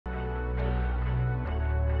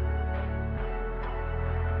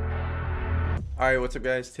Alright, what's up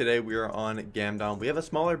guys? Today we are on Gamdom. We have a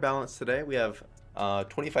smaller balance today. We have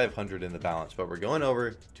 2,500 in the balance, but we're going over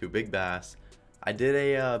to Big Bass. I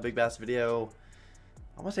did a Big Bass video,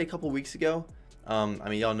 I want to say a couple weeks ago. I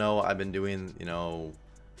mean, y'all know I've been doing, you know,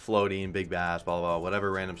 floating, Big Bass, blah, blah, blah,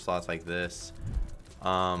 whatever random slots like this.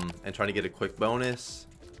 And trying to get a quick bonus.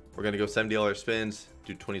 We're going to go $70 spins,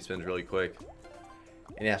 do 20 spins really quick.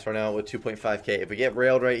 And yeah, starting out with 2.5k. If we get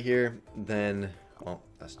railed right here, then, well,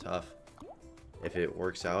 that's tough. If it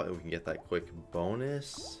works out and we can get that quick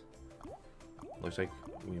bonus, looks like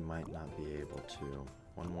we might not be able to.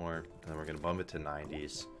 One more, and then we're gonna bump it to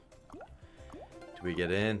 90s. Do we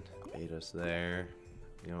get in? Bait us there.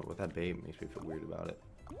 You know, with that bait makes me feel weird about it.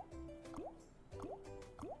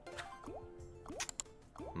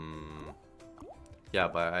 Yeah,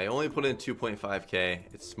 but I only put in 2.5k.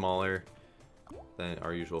 It's smaller than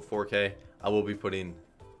our usual 4k. I will be putting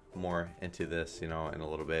more into this, you know, in a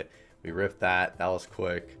little bit. We ripped that. That was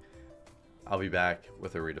quick. I'll be back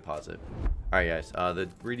with a redeposit. All right, guys. The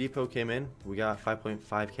redepot came in. We got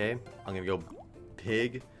 5.5k. I'm gonna go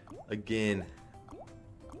big again.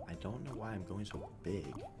 I don't know why I'm going so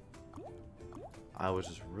big. I was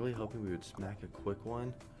just really hoping we would smack a quick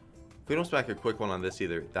one. If we don't smack a quick one on this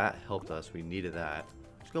either, that helped us. We needed that.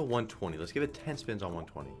 Let's go 120. Let's give it 10 spins on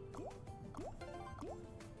 120.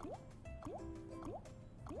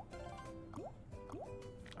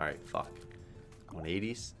 Alright, fuck.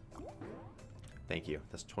 180s. Thank you.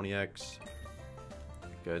 That's 20x.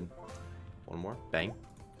 Good. One more. Bang.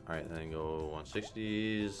 Alright, then go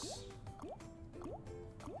 160s.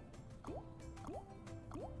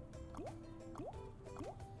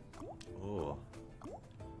 Oh.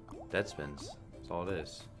 Dead spins. That's all it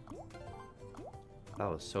is. That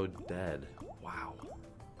was so dead. Wow.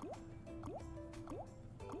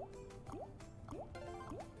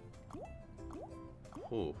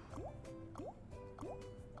 Ooh.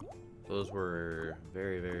 Those were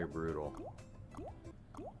very, very brutal.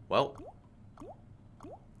 Well,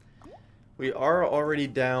 we are already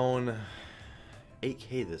down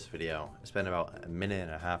 8k this video. I spent about a minute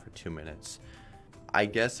and a half or 2 minutes. I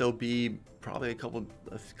guess it'll be probably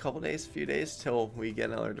a few days till we get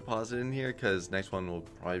another deposit in here, because next one will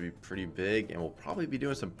probably be pretty big, and we'll probably be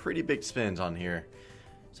doing some pretty big spins on here.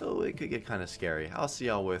 So it could get kind of scary. I'll see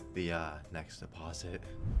y'all with the next deposit.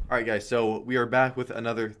 All right, guys. So we are back with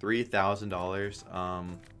another $3,000.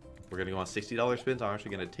 We're gonna go on $60 spins. I'm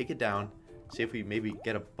actually gonna take it down, see if we maybe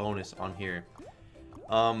get a bonus on here.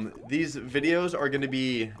 These videos are gonna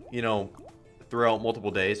be, you know, throughout multiple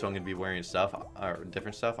days. So I'm gonna be wearing stuff or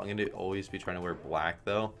different stuff. I'm gonna always be trying to wear black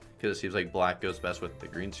though, because it seems like black goes best with the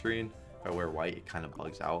green screen. If I wear white, it kind of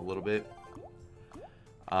bugs out a little bit.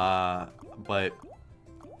 But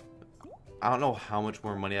I don't know how much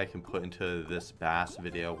more money I can put into this bass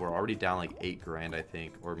video. We're already down like 8 grand, I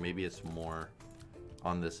think, or maybe it's more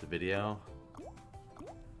on this video.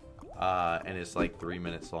 And it's like 3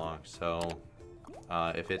 minutes long. So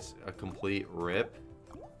if it's a complete rip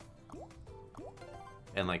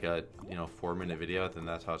and like a, you know, 4-minute video, then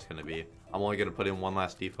that's how it's gonna be. I'm only gonna put in one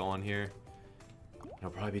last defo on here. It'll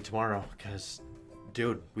probably be tomorrow, because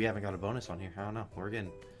dude, we haven't got a bonus on here. I don't know. We're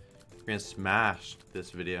getting smashed this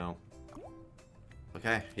video.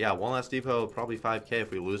 Okay, yeah, one last depot, probably 5k.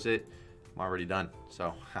 If we lose it, I'm already done.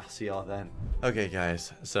 So I'll see y'all then. Okay,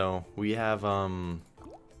 guys, so we have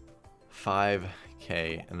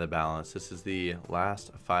 5k in the balance. This is the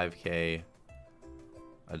last 5k.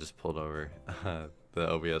 I just pulled over the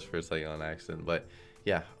OBS for a second on accident, but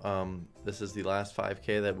yeah, this is the last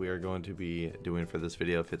 5k that we are going to be doing for this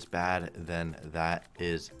video. If it's bad, then that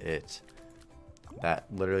is it. That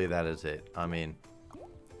is it. I mean,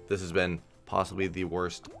 this has been possibly the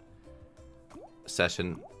worst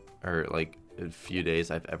session or like a few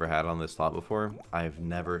days I've ever had on this slot before. I've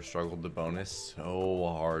never struggled to bonus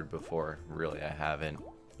so hard before. Really, I haven't.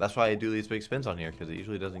 That's why I do these big spins on here, because it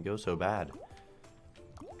usually doesn't go so bad.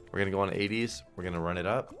 We're gonna go on 80s. We're gonna run it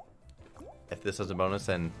up. If this has a bonus,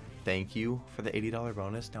 then thank you for the $80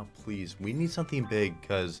 bonus. Now please, we need something big,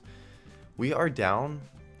 because we are down.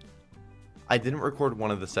 I didn't record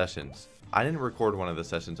one of the sessions. I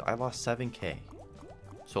lost 7k.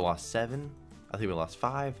 So lost 7. I think we lost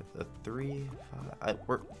 5, 3, 5.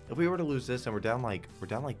 If we were to lose this, and we're down like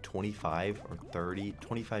 25 or 30,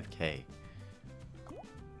 25k.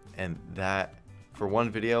 And that, for one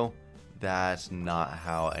video, that's not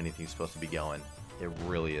how anything's supposed to be going. It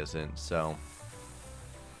really isn't. So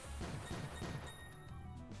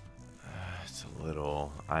it's a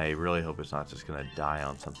little. I really hope it's not just gonna die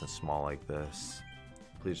on something small like this.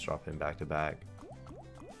 Please drop him back to back.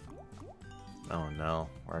 Oh no,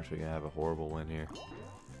 we're actually gonna have a horrible win here.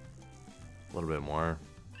 A little bit more.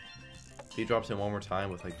 If he drops in one more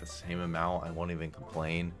time with like the same amount, I won't even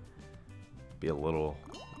complain. Be a little...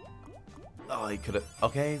 Oh, he could have...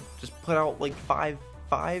 Okay, just put out like five.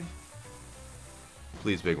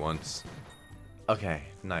 Please, big ones. Okay,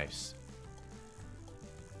 nice.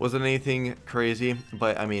 Wasn't anything crazy,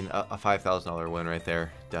 but I mean, a $5,000 win right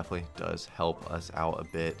there definitely does help us out a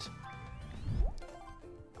bit.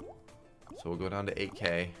 So we'll go down to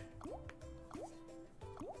 8K.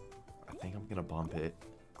 I think I'm gonna bump it.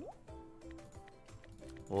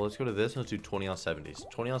 Well, let's go to this. Let's do 20 on 70s.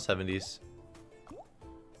 20 on 70s.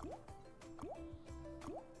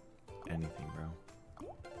 Anything, bro.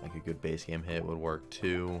 Like a good base game hit would work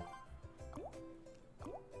too.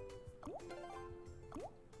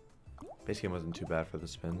 Base game wasn't too bad for the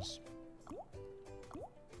spins.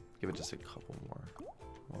 Give it just a couple more.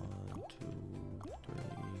 1, 2, 3.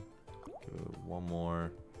 Give it one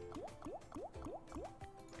more.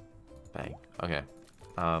 Bang. Okay.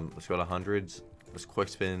 Let's go to hundreds. Let's quick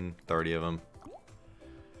spin 30 of them.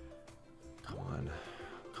 Come on.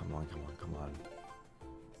 Come on, come on, come on.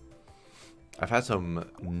 I've had some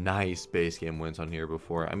nice base game wins on here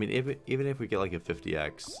before. I mean, even if we get like a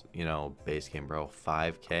 50x, you know, base game, bro,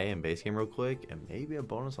 5K and base game real quick, and maybe a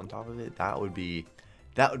bonus on top of it, that would be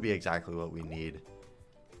exactly what we need.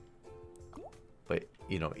 But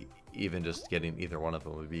you know, even just getting either one of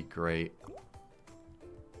them would be great.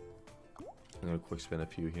 I'm gonna quick spin a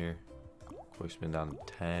few here. Quick spin down to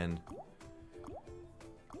 10.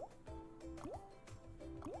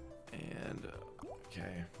 And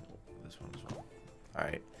okay. This one as well. All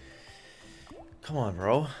right, come on,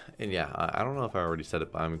 bro. And yeah, I don't know if I already said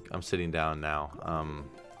it, but I'm sitting down now.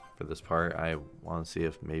 For this part, I want to see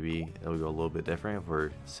if maybe it'll go a little bit different if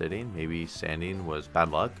we're sitting. Maybe standing was bad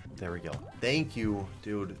luck. There we go. Thank you,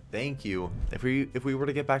 dude. Thank you. If we were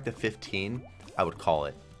to get back to 15, I would call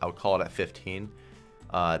it. I would call it at 15.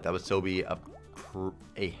 That would still be a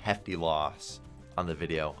hefty loss on the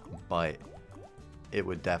video, but it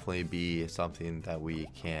would definitely be something that we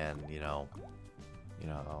can,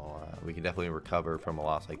 we can definitely recover from a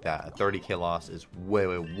loss like that. A 30K loss is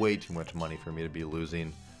way too much money for me to be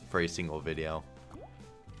losing for a single video.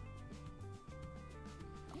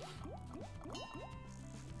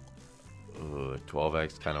 Ugh,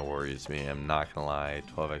 12x kind of worries me. I'm not gonna lie,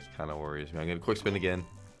 12x kind of worries me. I'm gonna quick spin again.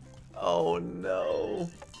 Oh no!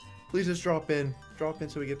 Please just drop in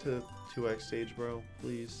so we get to 2x stage, bro.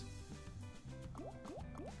 Please.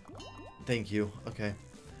 Thank you. Okay.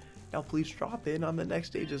 Now please drop in on the next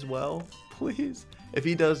stage as well. Please. If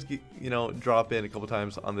he does, drop in a couple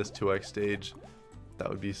times on this 2x stage, that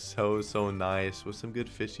would be so nice with some good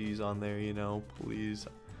fishies on there, please.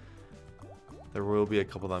 There will be a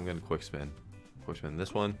couple that I'm going to quick spin. Quick spin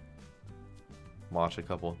this one. Watch a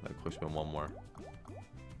couple, then quick spin one more.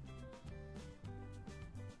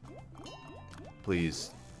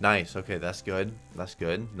 Please. Nice. Okay, that's good. That's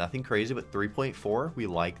good. Nothing crazy, but 3.4. We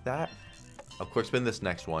like that. I'll quick spin this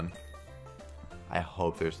next one. I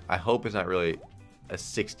hope it's not really a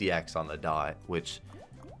 60x on the dot, which...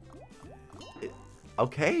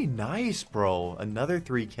 Okay, nice, bro. Another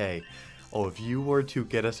 3K. Oh, if you were to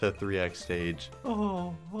get us a 3x stage.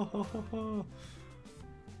 Oh.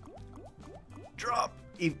 Drop.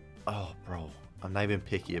 Oh, bro. I'm not even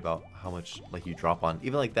picky about how much you drop on.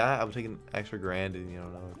 Even like that, I'm taking extra grand and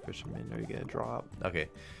another fisherman. Are you gonna drop? Okay.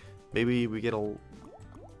 Maybe we get a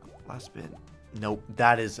last spin. Nope.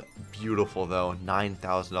 That is beautiful though.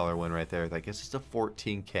 $9,000 win right there. That gets us to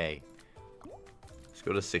 14K. Let's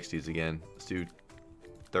go to 60s again. Let's do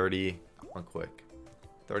 30 on quick.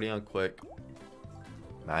 30 on quick.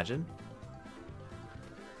 Imagine.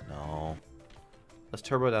 No. Let's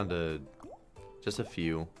turbo down to just a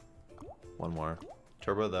few. One more.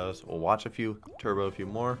 Turbo those. We'll watch a few. Turbo a few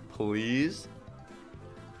more. Please.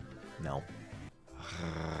 No.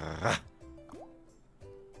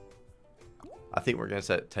 I think we're going to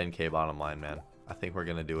set 10K bottom line, man. I think we're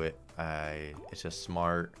going to do it. It's just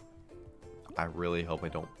smart. I really hope I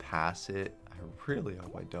don't pass it. I really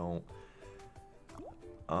hope I don't.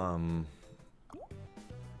 Oh,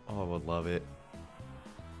 I would love it.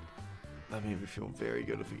 That made me feel very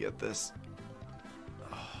good if we get this.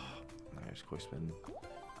 Nice quick spin.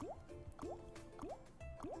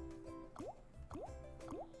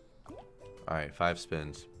 Alright, 5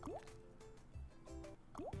 spins.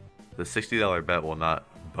 The $60 bet will not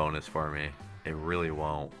bonus for me. It really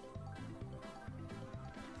won't.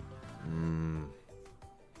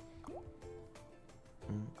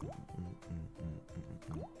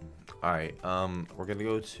 Alright, we're gonna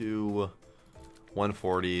go to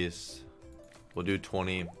 140s. We'll do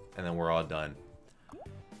 20 and then we're all done.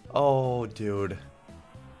 Oh, dude.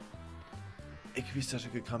 It could be such a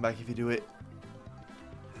good comeback if you do it.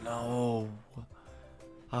 No.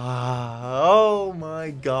 Ah, oh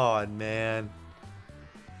my god, man.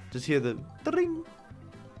 Just hear the ding.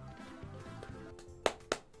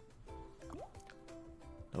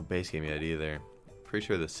 No base game yet either. Pretty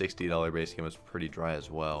sure the $60 base game was pretty dry as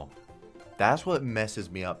well. That's what messes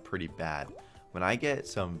me up pretty bad. When I get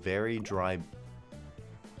some very dry...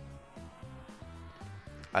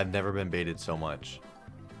 I've never been baited so much.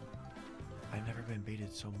 I've never been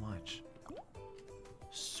baited so much.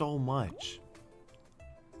 So much.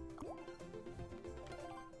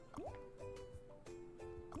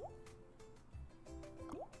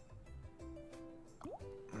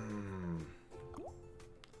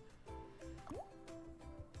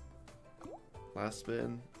 Last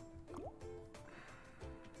spin.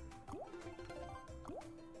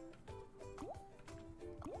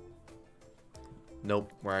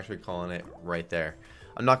 Nope, we're actually calling it right there.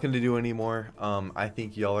 I'm not going to do any more. I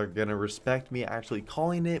think y'all are going to respect me actually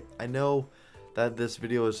calling it. I know that this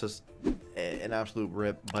video is just an absolute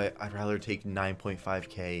rip, but I'd rather take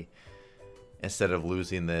 9.5k instead of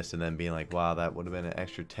losing this and then being like, wow, that would have been an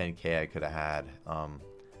extra 10k I could have had.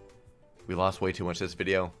 We lost way too much this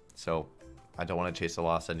video, so I don't want to chase the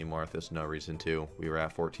loss anymore if there's no reason to. We were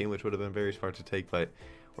at 14, which would have been very smart to take, but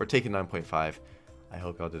we're taking 9.5. I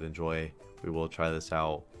hope y'all did enjoy. We will try this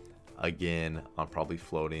out again on probably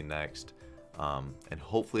floating next, and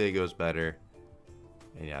hopefully it goes better.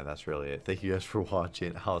 And yeah, that's really it. Thank you guys for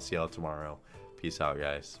watching. I'll see y'all tomorrow. Peace out,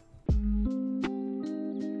 guys.